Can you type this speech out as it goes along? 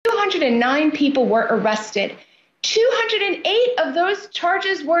209 people were arrested. 208 of those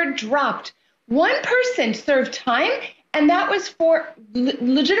charges were dropped. One person served time, and that was for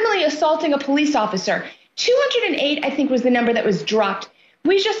legitimately assaulting a police officer. 208, I think, was the number that was dropped.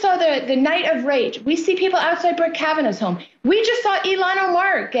 We just saw the night of rage. We see people outside Brett Kavanaugh's home. We just saw Ilhan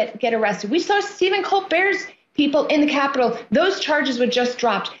Omar get arrested. We saw Stephen Colbert's people in the Capitol. Those charges were just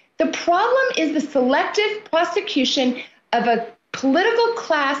dropped. The problem is the selective prosecution of a political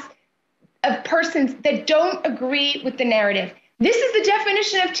class of persons that don't agree with the narrative. This is the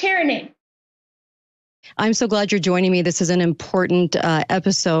definition of tyranny. I'm so glad you're joining me. This is an important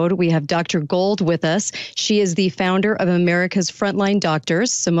episode. We have Dr. Gold with us. She is the founder of America's Frontline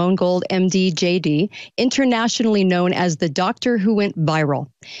Doctors, Simone Gold, MD, JD, internationally known as the doctor who went viral.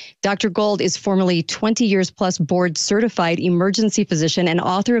 Dr. Gold is formerly 20 years plus board certified emergency physician and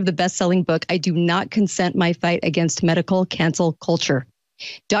author of the best-selling book, I Do Not Consent, My Fight Against Medical Cancel Culture.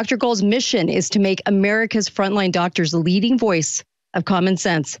 Dr. Gold's mission is to make America's frontline doctors the leading voice of common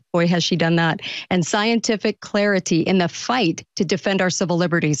sense, boy, has she done that, and scientific clarity in the fight to defend our civil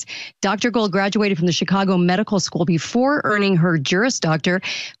liberties. Dr. Gold graduated from the Chicago Medical School before earning her Juris Doctorate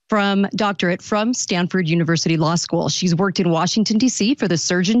from Stanford University Law School. She's worked in Washington, D.C. for the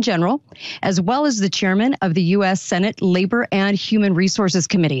Surgeon General, as well as the chairman of the U.S. Senate Labor and Human Resources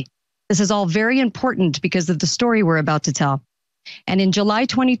Committee. This is all very important because of the story we're about to tell. And in July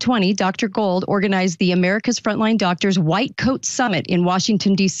 2020, Dr. Gold organized the America's Frontline Doctors White Coat Summit in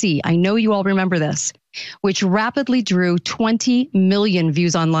Washington, D.C. I know you all remember this, which rapidly drew 20 million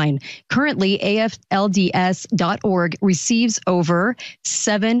views online. Currently, AFLDS.org receives over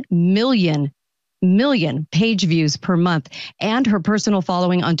 7 million page views per month, and her personal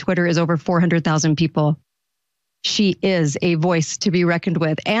following on Twitter is over 400,000 people. She is a voice to be reckoned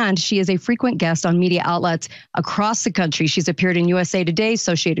with, and she is a frequent guest on media outlets across the country. She's appeared in USA Today,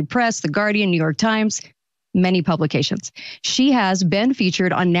 Associated Press, The Guardian, New York Times, many publications. She has been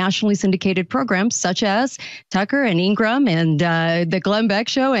featured on nationally syndicated programs such as Tucker and Ingram and The Glenn Beck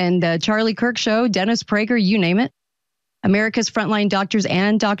Show and Charlie Kirk Show, Dennis Prager, you name it. America's Frontline Doctors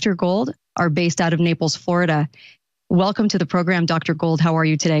and Dr. Gold are based out of Naples, Florida. Welcome to the program, Dr. Gold. How are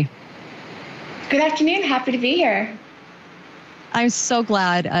you today? Good afternoon. Happy to be here. I'm so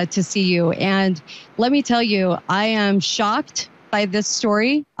glad to see you. And let me tell you, I am shocked by this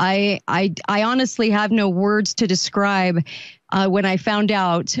story. I honestly have no words to describe when I found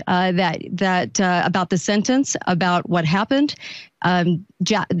out that about the sentence, about what happened.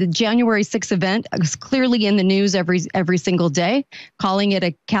 The January 6th event was clearly in the news every single day, calling it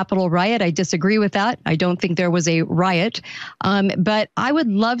a Capitol riot. I disagree with that. I don't think there was a riot. But I would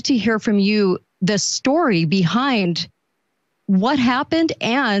love to hear from you the story behind what happened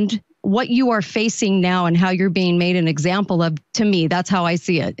and what you are facing now and how you're being made an example of. To me, that's how I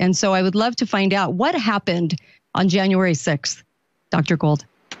see it. And so I would love to find out what happened on January 6th, Dr. Gold.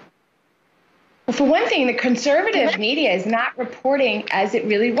 Well, for one thing, the conservative media is not reporting as it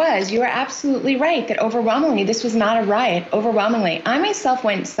really was. You are absolutely right that overwhelmingly this was not a riot. Overwhelmingly. I myself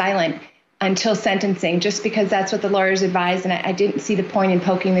went silent until sentencing, just because that's what the lawyers advised, and I didn't see the point in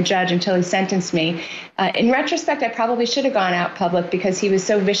poking the judge until he sentenced me. In retrospect, I probably should have gone out public because he was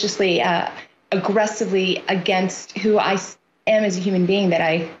so viciously, aggressively against who I am as a human being that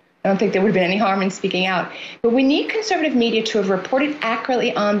I don't think there would have been any harm in speaking out. But we need conservative media to have reported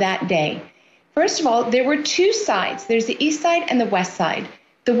accurately on that day. First of all, there were two sides. There's the east side and the west side.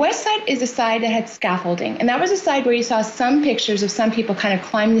 The west side is a side that had scaffolding, and that was a side where you saw some pictures of some people kind of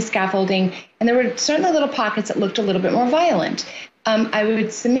climbing the scaffolding, and there were certainly little pockets that looked a little bit more violent. I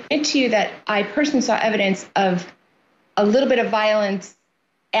would submit to you that I personally saw evidence of a little bit of violence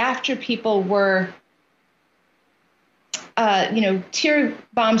after people were, tear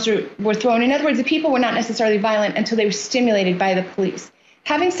bombs were thrown. In other words, the people were not necessarily violent until they were stimulated by the police.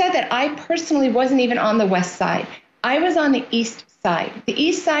 Having said that, I personally wasn't even on the west side. I was on the east side. The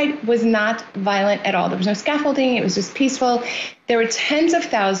east side was not violent at all. There was no scaffolding. It was just peaceful. There were tens of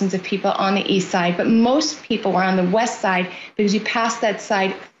thousands of people on the east side, but most people were on the west side because you passed that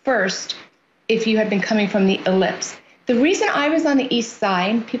side first if you had been coming from the ellipse. The reason I was on the east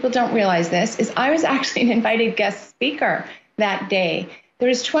side, people don't realize this, is I was actually an invited guest speaker that day. There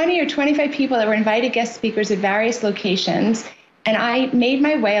was 20 or 25 people that were invited guest speakers at various locations, and I made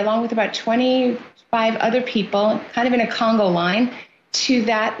my way along with about 25 other people, kind of in a Congo line, to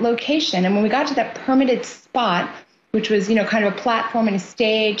that location. And when we got to that permitted spot, which was, kind of a platform and a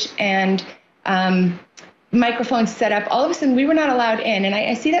stage and microphones set up, all of a sudden we were not allowed in. And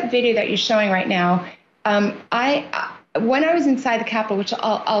I see that video that you're showing right now. When I was inside the Capitol, which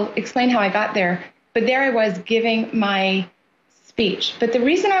I'll explain how I got there, but there I was giving my speech. But the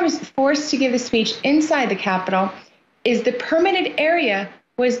reason I was forced to give the speech inside the Capitol is the permitted area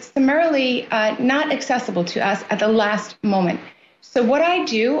was summarily not accessible to us at the last moment. So what I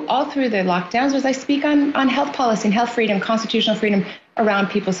do all through the lockdowns was I speak on health policy and health freedom, constitutional freedom around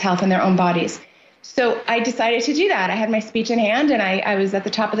people's health and their own bodies. So I decided to do that. I had my speech in hand, and I was at the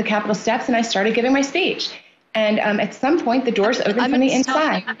top of the Capitol steps, and I started giving my speech. And at some point, the doors opened from the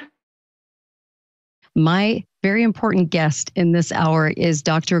inside. My very important guest in this hour is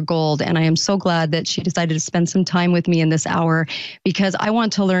Dr. Gold, and I am so glad that she decided to spend some time with me in this hour because I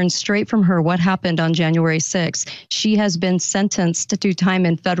want to learn straight from her what happened on January 6th. She has been sentenced to do time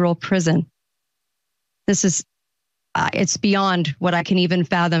in federal prison. This is, it's beyond what I can even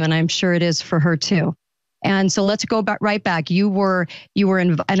fathom, and I'm sure it is for her too. And so let's go right back. You were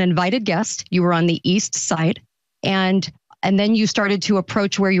an invited guest. You were on the East Side, and then you started to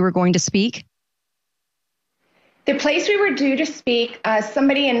approach where you were going to speak. The place we were due to speak,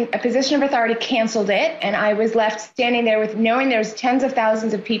 somebody in a position of authority canceled it, and I was left standing there with knowing there was tens of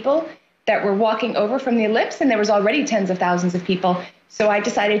thousands of people that were walking over from the ellipse, and there was already tens of thousands of people. So I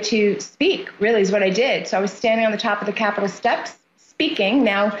decided to speak, really is what I did. So I was standing on the top of the Capitol steps speaking.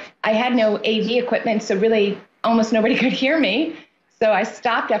 Now, I had no AV equipment, so really almost nobody could hear me. So I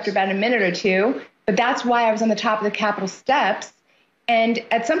stopped after about a minute or two, but that's why I was on the top of the Capitol steps. And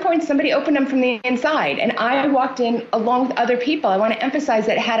at some point, somebody opened them from the inside, and I walked in along with other people. I want to emphasize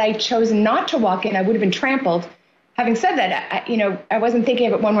that had I chosen not to walk in, I would have been trampled. Having said that, I wasn't thinking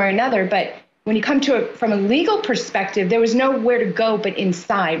of it one way or another, but when you come to it from a legal perspective, there was nowhere to go but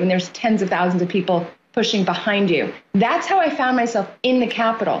inside when there's tens of thousands of people pushing behind you. That's how I found myself in the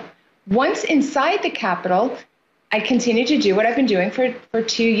Capitol. Once inside the Capitol, I continue to do what I've been doing for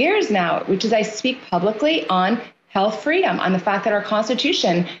 2 years now, which is I speak publicly on health freedom, on the fact that our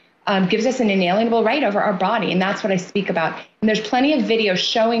Constitution gives us an inalienable right over our body. And that's what I speak about. And there's plenty of video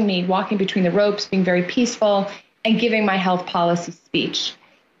showing me walking between the ropes, being very peaceful, and giving my health policy speech.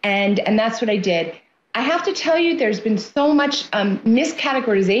 And that's what I did. I have to tell you, there's been so much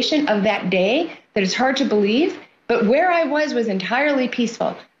miscategorization of that day that it's hard to believe. But where I was entirely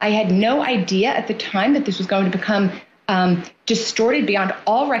peaceful. I had no idea at the time that this was going to become distorted beyond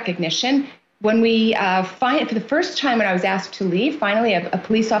all recognition. When we for the first time when I was asked to leave, finally a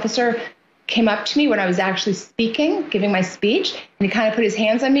police officer came up to me when I was actually speaking, giving my speech, and he kind of put his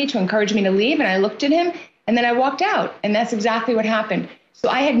hands on me to encourage me to leave, and I looked at him, and then I walked out, and that's exactly what happened. So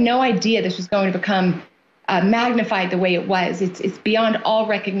I had no idea this was going to become magnified the way it was. It's beyond all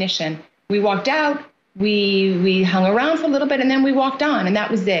recognition. We walked out, we hung around for a little bit, and then we walked on, and that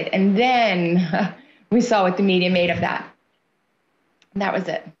was it. And then we saw what the media made of that. And that was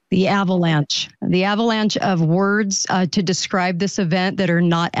it. The avalanche of words to describe this event that are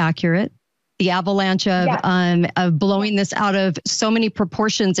not accurate. The avalanche of blowing this out of so many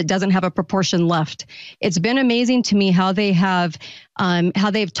proportions, it doesn't have a proportion left. It's been amazing to me how they have, how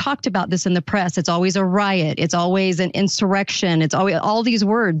they've talked about this in the press. It's always a riot. It's always an insurrection. It's always all these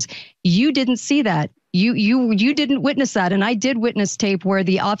words. You didn't see that. You didn't witness that. And I did witness tape where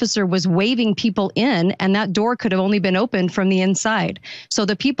the officer was waving people in, and that door could have only been opened from the inside. So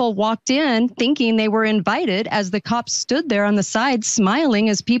the people walked in thinking they were invited as the cops stood there on the side smiling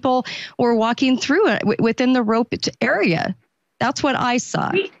as people were walking through it within the roped area. That's what I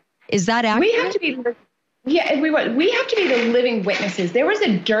saw. Is that accurate? We have to be the living witnesses. There was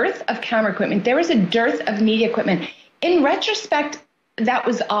a dearth of camera equipment. There was a dearth of media equipment. In retrospect, that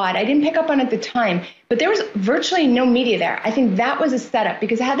was odd. I didn't pick up on it at the time, but there was virtually no media there. I think that was a setup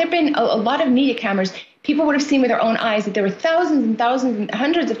because had there been a lot of media cameras, people would have seen with their own eyes that there were thousands and thousands and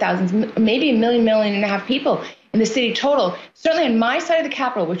hundreds of thousands, maybe a million and a half people in the city total. Certainly on my side of the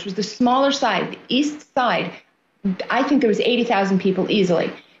Capitol, which was the smaller side, the east side, I think there was 80,000 people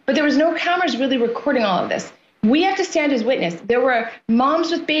easily. But there was no cameras really recording all of this. We have to stand as witness. There were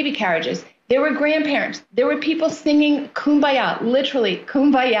moms with baby carriages. There were grandparents. There were people singing Kumbaya, literally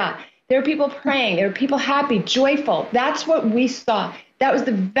Kumbaya. There were people praying. There were people happy, joyful. That's what we saw. That was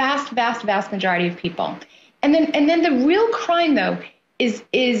the vast, vast, vast majority of people. And then the real crime, though, is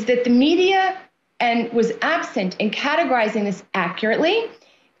that the media was absent in categorizing this accurately.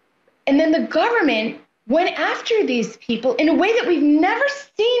 And then the government went after these people in a way that we've never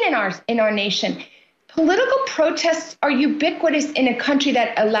seen in our nation. Political protests are ubiquitous in a country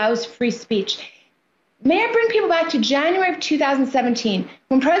that allows free speech. May I bring people back to January of 2017,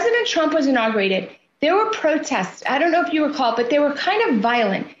 when President Trump was inaugurated? There were protests. I don't know if you recall, but they were kind of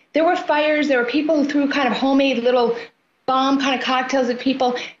violent. There were fires. There were people who threw kind of homemade little bomb kind of cocktails at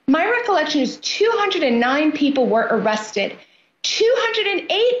people. My recollection is 209 people were arrested.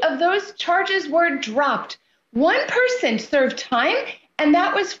 208 of those charges were dropped. One person served time, and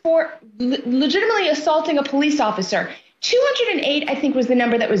that was for legitimately assaulting a police officer. 208, I think, was the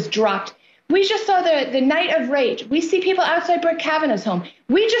number that was dropped. We just saw the night of rage. We see people outside Brett Kavanaugh's home.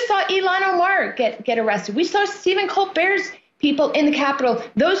 We just saw Ilhan Omar get arrested. We saw Stephen Colbert's people in the Capitol.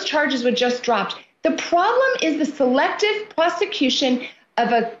 Those charges were just dropped. The problem is the selective prosecution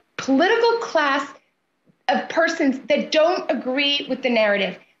of a political class of persons that don't agree with the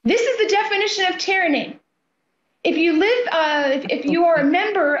narrative. This is the definition of tyranny. If you live, if you are a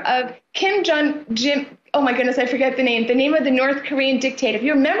member of oh my goodness, I forget the name of the North Korean dictator. If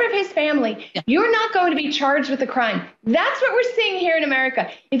you're a member of his family, you're not going to be charged with a crime. That's what we're seeing here in America.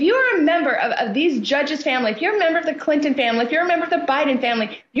 If you are a member of these judges' family, if you're a member of the Clinton family, if you're a member of the Biden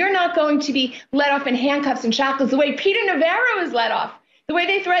family, you're not going to be let off in handcuffs and shackles the way Peter Navarro is let off, the way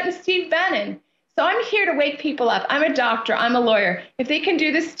they threatened Steve Bannon. So I'm here to wake people up. I'm a doctor. I'm a lawyer. If they can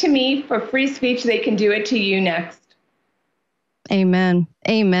do this to me for free speech, they can do it to you next. Amen.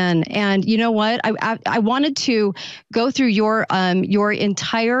 Amen. And you know what? I wanted to go through your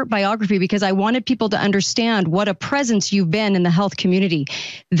entire biography because I wanted people to understand what a presence you've been in the health community,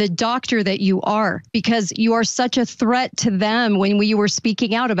 the doctor that you are, because you are such a threat to them. When you were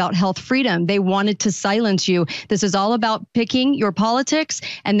speaking out about health freedom, they wanted to silence you. This is all about picking your politics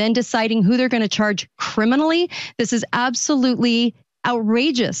and then deciding who they're going to charge criminally. This is absolutely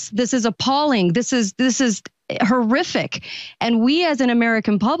outrageous. This is appalling. This is horrific. And we as an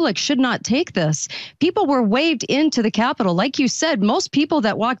American public should not take this. People were waved into the Capitol. Like you said, most people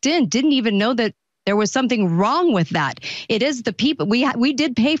that walked in didn't even know that there was something wrong with that. It is the people. We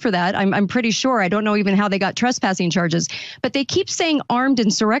did pay for that. I'm pretty sure. I don't know even how they got trespassing charges, but they keep saying armed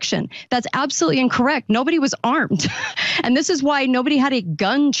insurrection. That's absolutely incorrect. Nobody was armed. And this is why nobody had a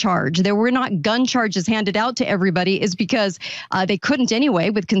gun charge. There were not gun charges handed out to everybody is because they couldn't anyway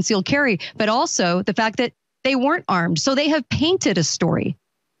with concealed carry, but also the fact that they weren't armed. So they have painted a story.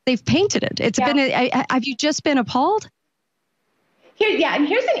 They've painted it. It's been, have you just been appalled? And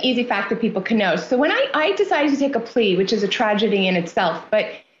here's an easy fact that people can know. So when I decided to take a plea, which is a tragedy in itself, but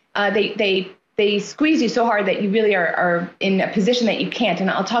they squeeze you so hard that you really are in a position that you can't.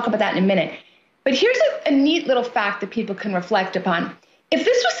 And I'll talk about that in a minute. But here's a neat little fact that people can reflect upon. If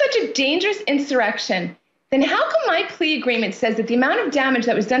this was such a dangerous insurrection, then how come my plea agreement says that the amount of damage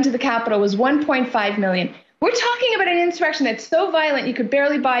that was done to the Capitol was $1.5 million? We're talking about an insurrection that's so violent you could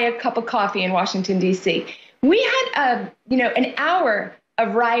barely buy a cup of coffee in Washington, D.C. We had, an hour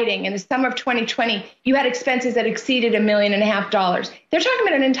of rioting in the summer of 2020. You had expenses that exceeded $1.5 million. They're talking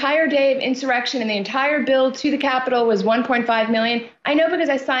about an entire day of insurrection, and the entire bill to the Capitol was $1.5 million. I know because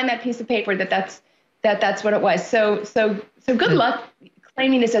I signed that piece of paper that's what it was. So good luck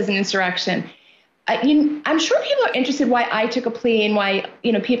claiming this as an insurrection. I'm sure people are interested why I took a plea and why,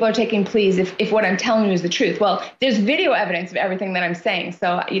 people are taking pleas if what I'm telling you is the truth. Well, there's video evidence of everything that I'm saying,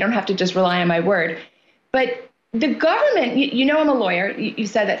 so you don't have to just rely on my word. But the government, I'm a lawyer. You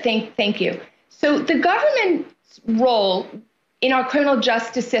said that. Thank you. So the government's role in our criminal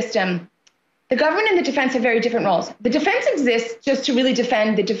justice system, the government and the defense have very different roles. The defense exists just to really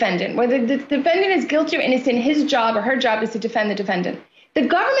defend the defendant. Whether the defendant is guilty or innocent, his job or her job is to defend the defendant. The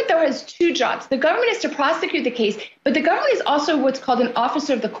government, though, has two jobs. The government is to prosecute the case, but the government is also what's called an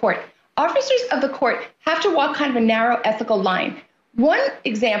officer of the court. Officers of the court have to walk kind of a narrow ethical line. One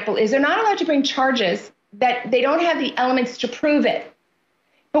example is they're not allowed to bring charges that they don't have the elements to prove it.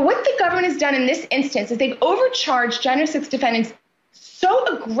 But what the government has done in this instance is they've overcharged January 6 defendants so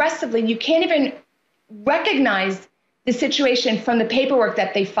aggressively you can't even recognize the situation from the paperwork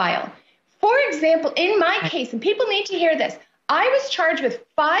that they file. For example, in my case, and people need to hear this, I was charged with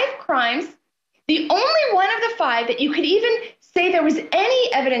 5 crimes. The only one of the 5 that you could even say there was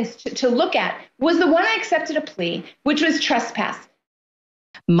any evidence to look at was the one I accepted a plea, which was trespass.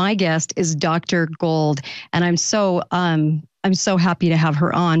 My guest is Dr. Gold, and I'm so happy to have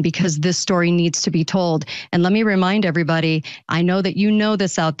her on because this story needs to be told. And let me remind everybody, I know that you know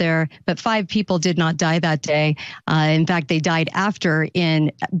this out there, but 5 people did not die that day. In fact, they died after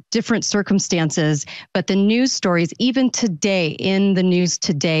in different circumstances. But the news stories, even today, in the news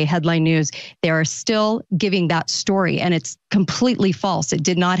today, headline news, they are still giving that story. And it's completely false. It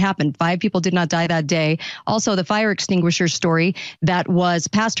did not happen. 5 people did not die that day. Also, the fire extinguisher story that was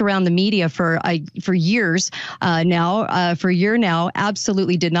passed around the media for years now, for a year now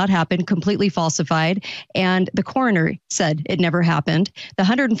absolutely did not happen, completely falsified. And the coroner said it never happened. The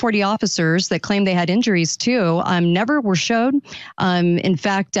 140 officers that claimed they had injuries too never were shown. In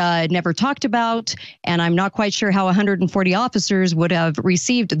fact, never talked about. And I'm not quite sure how 140 officers would have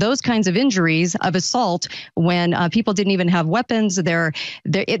received those kinds of injuries of assault when people didn't even have weapons.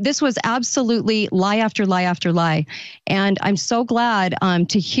 This was absolutely lie after lie after lie. And I'm so glad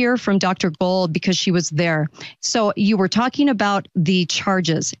to hear from Dr. Gold because she was there. So you were talking about the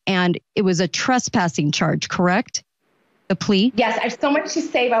charges, and it was a trespassing charge, correct? The plea? Yes, I have so much to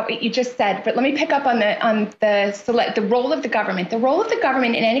say about what you just said, but let me pick up on the role of the government. The role of the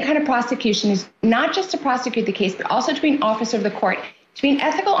government in any kind of prosecution is not just to prosecute the case, but also to be an officer of the court. To be an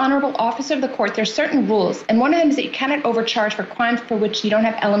ethical, honorable officer of the court, there are certain rules, and one of them is that you cannot overcharge for crimes for which you don't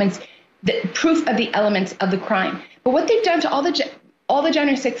have proof of the elements of the crime. But what they've done to all the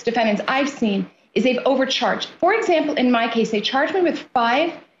January 6 defendants I've seen is they've overcharged. For example, in my case, they charged me with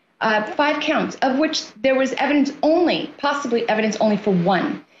five counts, of which there was possibly evidence only for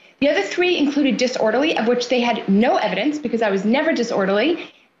one. The other three included disorderly, of which they had no evidence because I was never disorderly.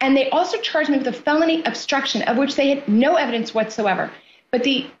 And they also charged me with a felony obstruction, of which they had no evidence whatsoever. But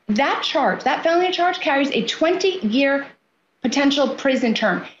that felony charge carries a 20-year potential prison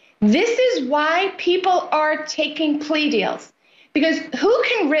term. This is why people are taking plea deals. Because who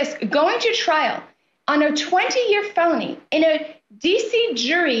can risk going to trial on a 20-year felony in a DC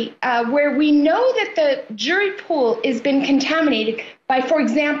jury where we know that the jury pool has been contaminated by, for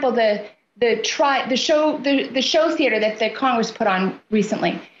example, the show theater that the Congress put on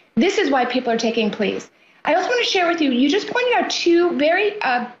recently? This is why people are taking pleas. I also want to share with you, you just pointed out two very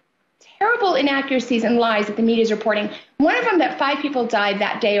terrible inaccuracies and lies that the media is reporting. One of them, that 5 people died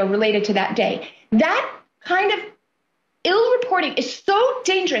that day or related to that day. That kind of ill reporting is so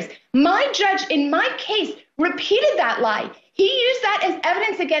dangerous. My judge in my case repeated that lie. He used that as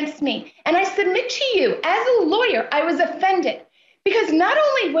evidence against me. And I submit to you, as a lawyer, I was offended because not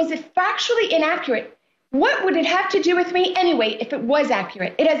only was it factually inaccurate, what would it have to do with me anyway if it was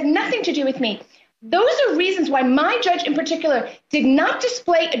accurate? It has nothing to do with me. Those are reasons why my judge in particular did not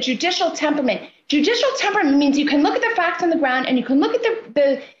display a judicial temperament. Judicial temperament means you can look at the facts on the ground and you can look at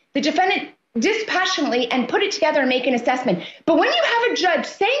the defendant dispassionately and put it together and make an assessment. But when you have a judge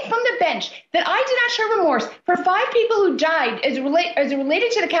saying from the bench that I did not show remorse for 5 people who died as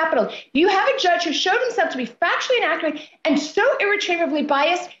related to the Capitol, you have a judge who showed himself to be factually inaccurate and so irretrievably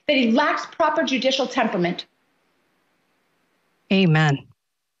biased that he lacks proper judicial temperament. Amen.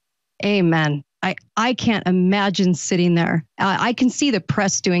 Amen. I can't imagine sitting there. I can see the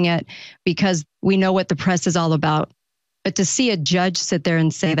press doing it because we know what the press is all about. But to see a judge sit there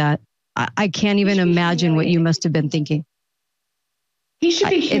and say that, I can't even imagine what you must have been thinking. He should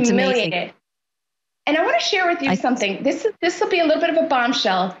be humiliated. And I want to share with you something. This will be a little bit of a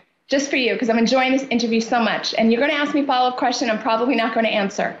bombshell just for you because I'm enjoying this interview so much. And you're going to ask me a follow-up question I'm probably not going to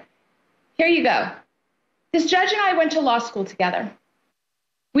answer. Here you go. This judge and I went to law school together.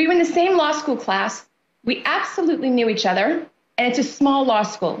 We were in the same law school class. We absolutely knew each other. And it's a small law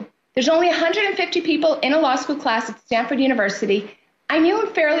school. There's only 150 people in a law school class at Stanford University. I knew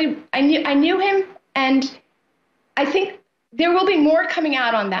him I knew him, and I think there will be more coming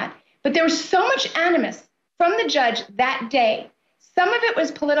out on that. But there was so much animus from the judge that day. Some of it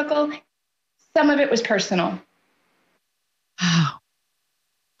was political, some of it was personal.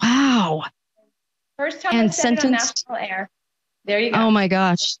 Wow. First time I said it on national air. There you go. Oh my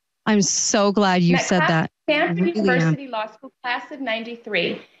gosh. I'm so glad you said that. Stanford University Law School class of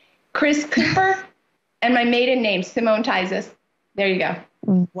 93. Chris Cooper and my maiden name, Simone Tizes. There you go.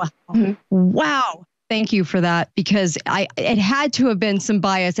 Wow. Mm-hmm. Wow. Thank you for that, because it had to have been some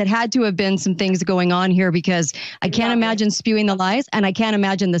bias. It had to have been some things going on here, because I can't imagine spewing the lies, and I can't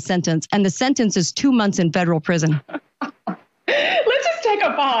imagine the sentence. And the sentence is 2 months in federal prison. Let's just take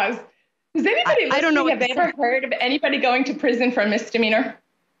a pause. Does anybody listening, I don't know, have they ever heard of anybody going to prison for a misdemeanor?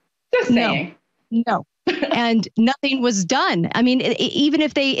 Just saying. No. And nothing was done. I mean, even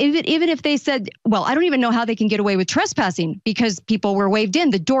if they said, well, I don't even know how they can get away with trespassing because people were waved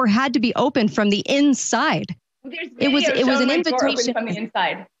in. The door had to be open from the inside. It was an invitation from the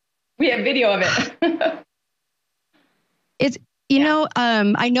inside. We have video of it. It's,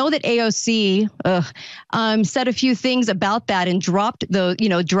 I know that AOC said a few things about that and dropped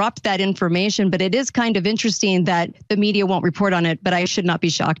that information, but it is kind of interesting that the media won't report on it, but I should not be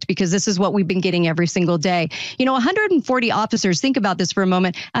shocked because this is what we've been getting every single day. 140 officers, think about this for a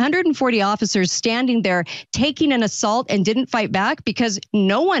moment, 140 officers standing there taking an assault and didn't fight back because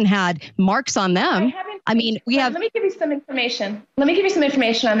no one had marks on them. I haven't I mean, Let me give you some information. Let me give you some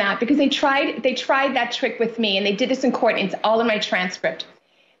information on that, because they tried that trick with me, and they did this in court, and it's all in my transcript.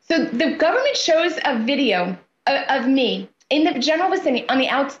 So the government shows a video of me in the general vicinity on the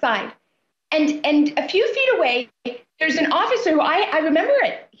outside. And a few feet away, there's an officer who I remember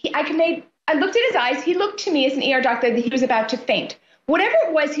it. I looked at his eyes. He looked to me as an ER doctor that he was about to faint. Whatever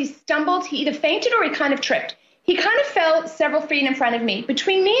it was, he stumbled. He either fainted or he kind of tripped. He kind of fell several feet in front of me.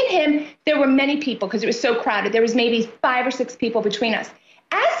 Between me and him, there were many people because it was so crowded. There was maybe 5 or 6 people between us.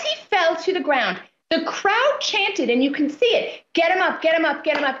 As he fell to the ground, the crowd chanted, and you can see it, "Get him up, get him up,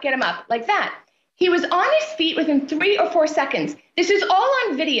 get him up, get him up," like that. He was on his feet within 3 or 4 seconds. This is all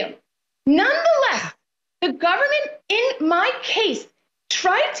on video. Nonetheless, the government in my case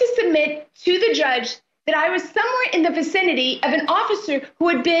tried to submit to the judge that I was somewhere in the vicinity of an officer who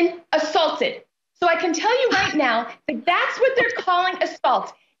had been assaulted. So I can tell you right now that that's what they're calling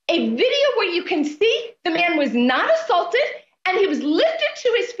assault. A video where you can see the man was not assaulted, and he was lifted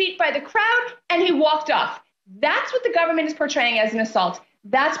to his feet by the crowd, and he walked off. That's what the government is portraying as an assault.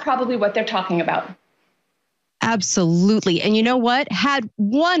 That's probably what they're talking about. Absolutely. And you know what? Had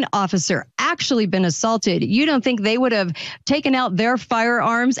one officer actually been assaulted, you don't think they would have taken out their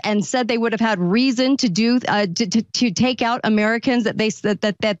firearms and said they would have had reason to do to take out Americans that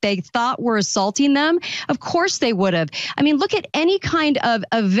they thought were assaulting them? Of course they would have. I mean, look at any kind of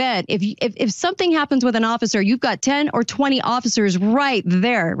event. If something happens with an officer, you've got 10 or 20 officers right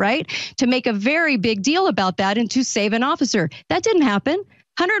there, right? To make a very big deal about that and to save an officer. That didn't happen.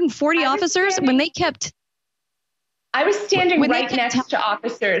 140 officers when they kept... I was standing right next to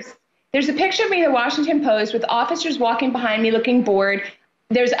officers. There's a picture of me in the Washington Post with officers walking behind me looking bored.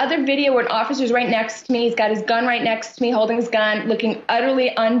 There's other video where an officer's right next to me. He's got his gun right next to me, holding his gun, looking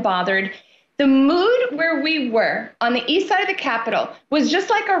utterly unbothered. The mood where we were on the east side of the Capitol was just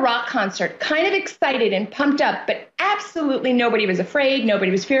like a rock concert, kind of excited and pumped up, but absolutely nobody was afraid. Nobody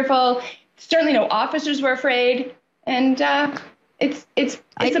was fearful. Certainly no officers were afraid. And it's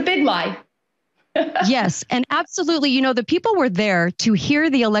a big lie. Yes, and absolutely. You know, the people were there to hear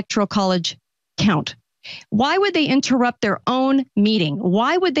the Electoral College count. Why would they interrupt their own meeting?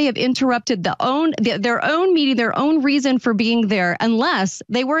 Why would they have interrupted their own meeting, their own reason for being there, unless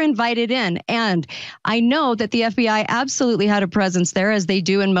they were invited in? And I know that the FBI absolutely had a presence there, as they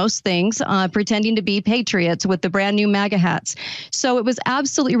do in most things, pretending to be patriots with the brand new MAGA hats. So it was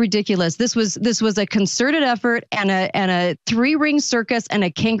absolutely ridiculous. This was a concerted effort and a 3-ring circus and a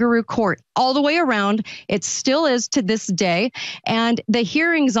kangaroo court all the way around. It still is to this day. And the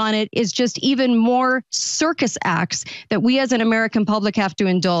hearings on it is just even more circus acts that we as an American public have to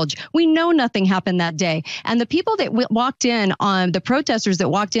indulge. We know nothing happened that day. And the people that walked in on the protesters that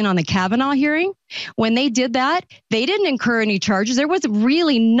walked in on the Kavanaugh hearing, when they did that, they didn't incur any charges. There was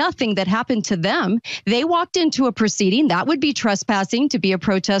really nothing that happened to them. They walked into a proceeding. That would be trespassing to be a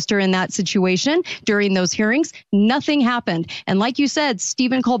protester in that situation during those hearings. Nothing happened. And like you said,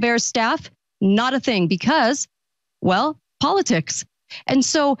 Stephen Colbert's staff, not a thing, because, well, politics. And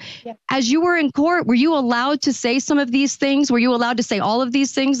so as you were in court, were you allowed to say some of these things? Were you allowed to say all of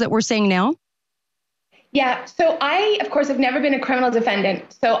these things that we're saying now? Yeah. So I, of course, have never been a criminal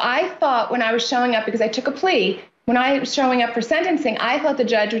defendant. So I thought when I was showing up, because I took a plea, when I was showing up for sentencing, I thought the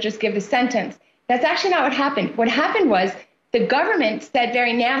judge would just give the sentence. That's actually not what happened. What happened was the government said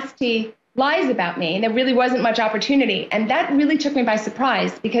very nasty lies about me, and there really wasn't much opportunity. And that really took me by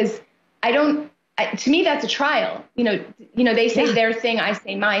surprise, because to me, that's a trial. You know, they say their thing, I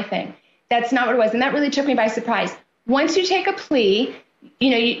say my thing. That's not what it was. And that really took me by surprise. Once you take a plea,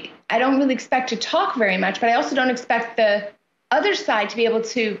 I don't really expect to talk very much, but I also don't expect the other side to be able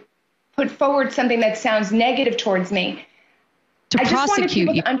to put forward something that sounds negative towards me. I just wanted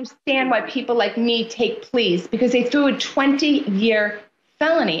people to understand why people like me take pleas, because they threw a 20-year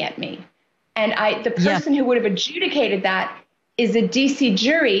felony at me. And the person who would have adjudicated that is a D.C.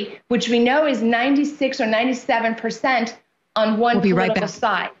 jury, which we know is 96 or 97% on one political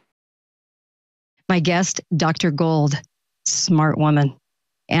side. My guest, Dr. Gold, smart woman.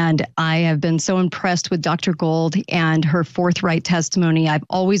 And I have been so impressed with Dr. Gold and her forthright testimony. I've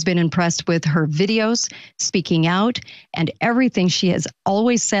always been impressed with her videos, speaking out, and everything she has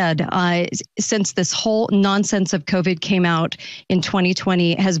always said since this whole nonsense of COVID came out in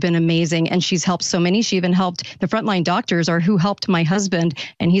 2020 has been amazing. And she's helped so many. She even helped the frontline doctors, or who helped my husband,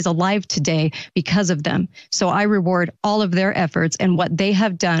 and he's alive today because of them. So I reward all of their efforts and what they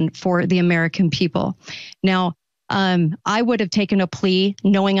have done for the American people. Now, I would have taken a plea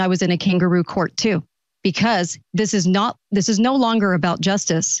knowing I was in a kangaroo court too, because this is no longer about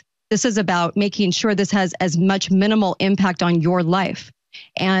justice. This is about making sure this has as much minimal impact on your life.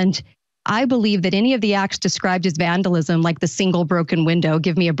 And I believe that any of the acts described as vandalism, like the single broken window,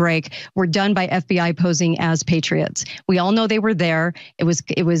 give me a break, were done by FBI posing as patriots. We all know they were there. It was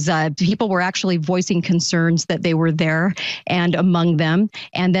people were actually voicing concerns that they were there and among them.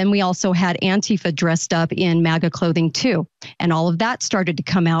 And then we also had Antifa dressed up in MAGA clothing too. And all of that started to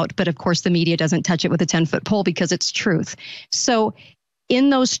come out. But of course, the media doesn't touch it with a 10-foot pole because it's truth. So in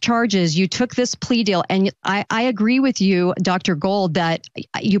those charges, you took this plea deal. And I agree with you, Dr. Gold, that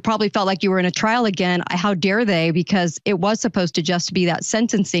you probably felt like you were in a trial again. How dare they? Because it was supposed to just be that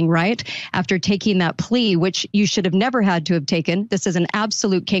sentencing, right? After taking that plea, which you should have never had to have taken. This is an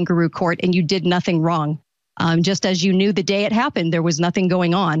absolute kangaroo court, and you did nothing wrong. Just as you knew the day it happened, there was nothing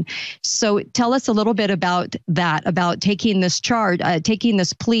going on. So tell us a little bit about that, about taking this charge, taking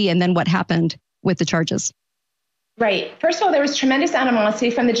this plea, and then what happened with the charges. Right. First of all, there was tremendous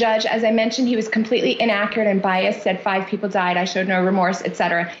animosity from the judge. As I mentioned, he was completely inaccurate and biased, said 5 people died, I showed no remorse,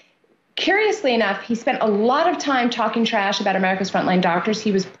 etc. Curiously enough, he spent a lot of time talking trash about America's frontline doctors.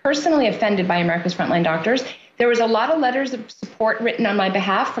 He was personally offended by America's frontline doctors. There was a lot of letters of support written on my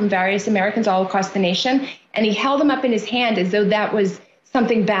behalf from various Americans all across the nation, and he held them up in his hand as though that was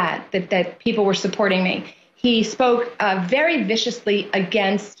something bad, that people were supporting me. He spoke very viciously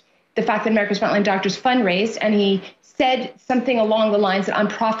against the fact that America's Frontline Doctors fundraised, and he said something along the lines that I'm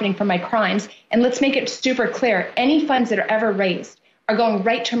profiting from my crimes. And let's make it super clear, any funds that are ever raised are going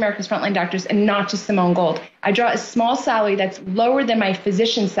right to America's Frontline Doctors and not to Simone Gold. I draw a small salary that's lower than my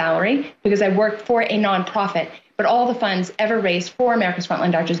physician's salary because I work for a nonprofit, but all the funds ever raised for America's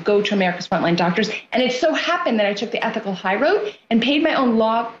Frontline Doctors go to America's Frontline Doctors. And it so happened that I took the ethical high road and paid my own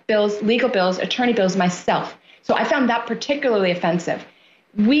law bills, legal bills, attorney bills myself. So I found that particularly offensive.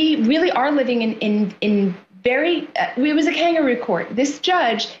 We really are living in very, it was a kangaroo court. This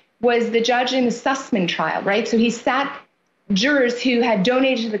judge was the judge in the Sussman trial, right? So he sat jurors who had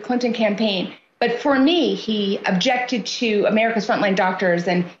donated to the Clinton campaign. But for me, he objected to America's Frontline Doctors,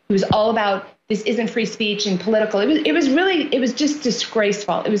 and he was all about this isn't free speech and political. It was just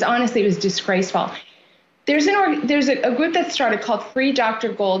disgraceful. It was disgraceful. There's a group that started called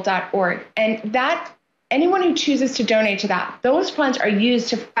freedrgold.org, and that anyone who chooses to donate to that, those funds are used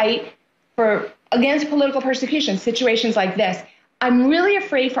to fight against political persecution, situations like this. I'm really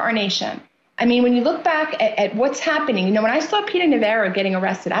afraid for our nation. I mean, when you look back at what's happening, when I saw Peter Navarro getting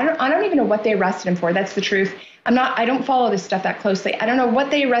arrested, I don't even know what they arrested him for. That's the truth. I don't follow this stuff that closely. I don't know what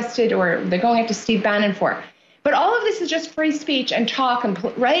they arrested or they're going after Steve Bannon for. But all of this is just free speech and talk,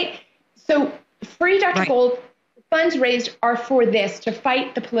 right? So Free Dr. Gold, funds raised are for this, to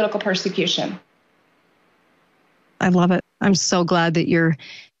fight the political persecution. I love it. I'm so glad that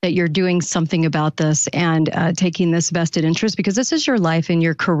you're doing something about this and taking this vested interest, because this is your life and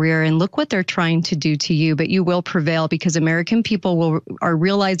your career, and look what they're trying to do to you. But you will prevail because American people are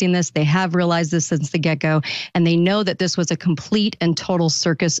realizing this. They have realized this since the get-go, and they know that this was a complete and total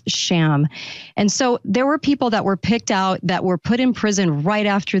circus sham. And so there were people that were picked out that were put in prison right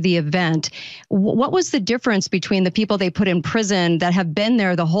after the event. What was the difference between the people they put in prison that have been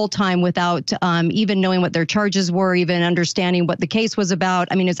there the whole time without even knowing what their charges were, even understanding what the case was about?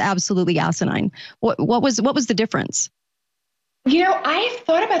 I mean, it's absolutely asinine. What was the difference? I've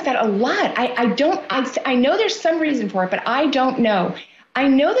thought about that a lot. I know there's some reason for it, but I don't know. I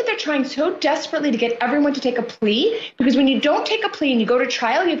know that they're trying so desperately to get everyone to take a plea, because when you don't take a plea and you go to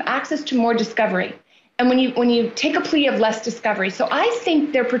trial, you have access to more discovery. And when you take a plea, you have less discovery. So I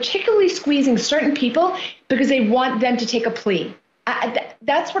think they're particularly squeezing certain people because they want them to take a plea.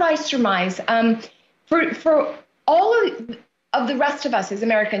 That's what I surmise. For all of the rest of us as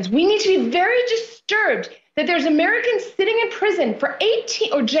Americans, we need to be very disturbed that there's Americans sitting in prison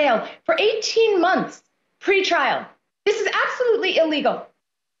or jail for 18 months pre-trial. This is absolutely illegal,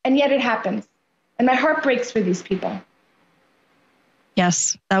 and yet it happens. And my heart breaks for these people.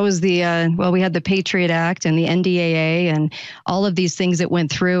 Yes, that was we had the Patriot Act and the NDAA and all of these things that went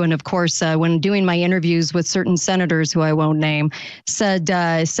through. And of course, when doing my interviews with certain senators who I won't name, said,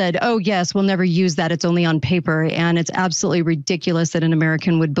 oh, yes, we'll never use that. It's only on paper. And it's absolutely ridiculous that an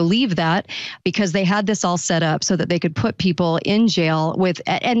American would believe that, because they had this all set up so that they could put people in jail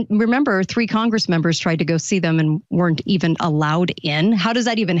and remember, 3 Congress members tried to go see them and weren't even allowed in. How does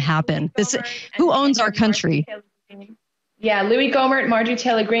that even happen? Who owns our country? Yeah, Louis Gohmert, Marjorie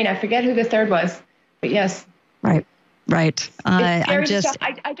Taylor Greene. I forget who the third was, but yes. Right. I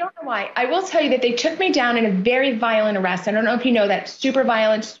don't know why. I will tell you that they took me down in a very violent arrest. I don't know if you know that. Super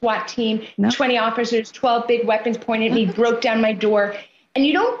violent SWAT team, no. 20 officers, 12 big weapons pointed at me, broke down my door. And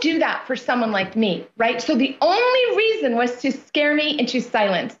you don't do that for someone like me, right? So the only reason was to scare me into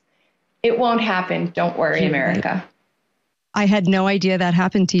silence. It won't happen. Don't worry, America. I had no idea that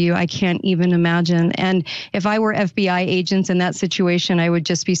happened to you. I can't even imagine. And if I were FBI agents in that situation, I would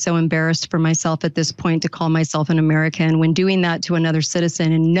just be so embarrassed for myself at this point to call myself an American when doing that to another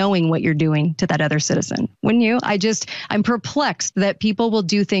citizen and knowing what you're doing to that other citizen. Wouldn't you? I'm perplexed that people will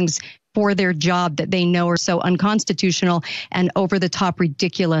do things for their job that they know are so unconstitutional and over the top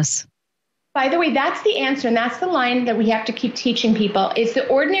ridiculous. By the way, that's the answer, and that's the line that we have to keep teaching people. It's the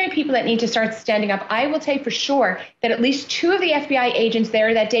ordinary people that need to start standing up. I will tell you for sure that at least 2 of the FBI agents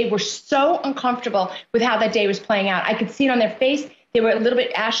there that day were so uncomfortable with how that day was playing out. I could see it on their face. They were a little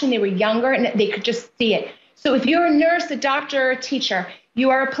bit ashen. They were younger, and they could just see it. So if you're a nurse, a doctor, or a teacher, you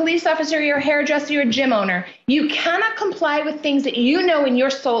are a police officer, you're a hairdresser, you're a gym owner, you cannot comply with things that you know in your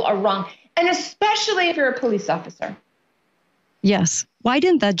soul are wrong, and especially if you're a police officer. Yes. Why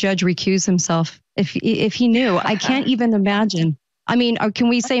didn't that judge recuse himself if he knew? I can't even imagine. I mean, can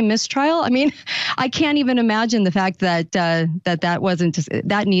we say mistrial? I mean, I can't even imagine the fact that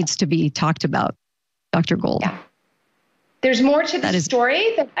that needs to be talked about, Dr. Gold. Yeah. There's more to the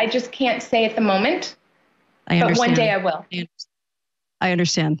story that I just can't say at the moment. I understand. But one day I will. I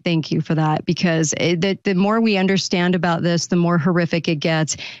understand. Thank you for that, because the more we understand about this, the more horrific it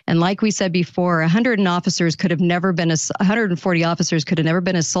gets. And like we said before, 140 officers could have never been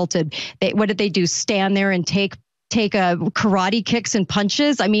assaulted. What did they do? Stand there and take karate kicks and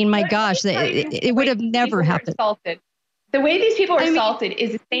punches? I mean, my gosh, it would have never happened. The way these people are assaulted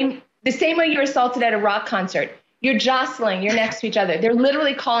is the same way you're assaulted at a rock concert. You're jostling. You're next to each other. They're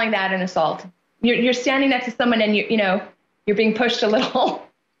literally calling that an assault. You're standing next to someone and you're being pushed a little,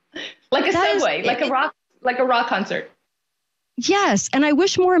 like a subway, like a rock concert. Yes. And I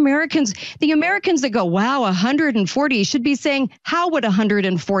wish more Americans, the Americans that go, wow, 140 should be saying, how would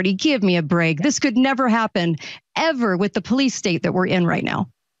 140? Give me a break. This could never happen ever with the police state that we're in right now.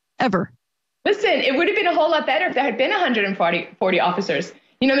 Ever. Listen, it would have been a whole lot better if there had been 140 officers.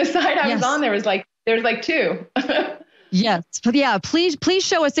 The side I was on, there was like 2. Yes. But yeah, please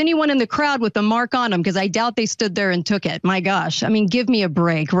show us anyone in the crowd with a mark on them, because I doubt they stood there and took it. My gosh. I mean, give me a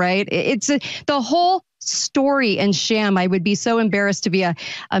break, right? It's the whole story and sham. I would be so embarrassed to be a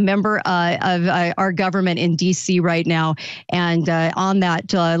member of our government in D.C. right now, and on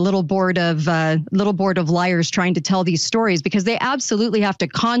that little board of liars trying to tell these stories, because they absolutely have to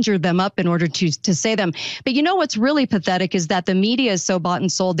conjure them up in order to say them. But what's really pathetic is that the media is so bought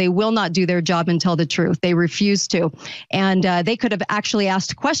and sold. They will not do their job and tell the truth. They refuse to, and they could have actually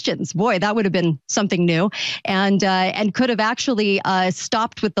asked questions. Boy, that would have been something new, and could have actually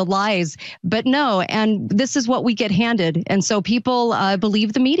stopped with the lies. But no, and this is what we get handed. And so people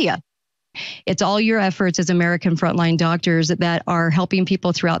believe the media. It's all your efforts as American frontline doctors that are helping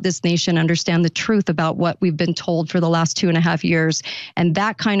people throughout this nation understand the truth about what we've been told for the last 2.5 years. And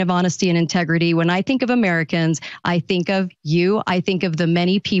that kind of honesty and integrity, when I think of Americans, I think of you. I think of the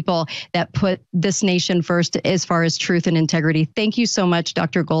many people that put this nation first as far as truth and integrity. Thank you so much,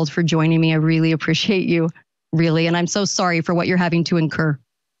 Dr. Gold, for joining me. I really appreciate you, really. And I'm so sorry for what you're having to incur.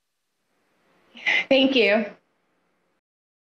 Thank you.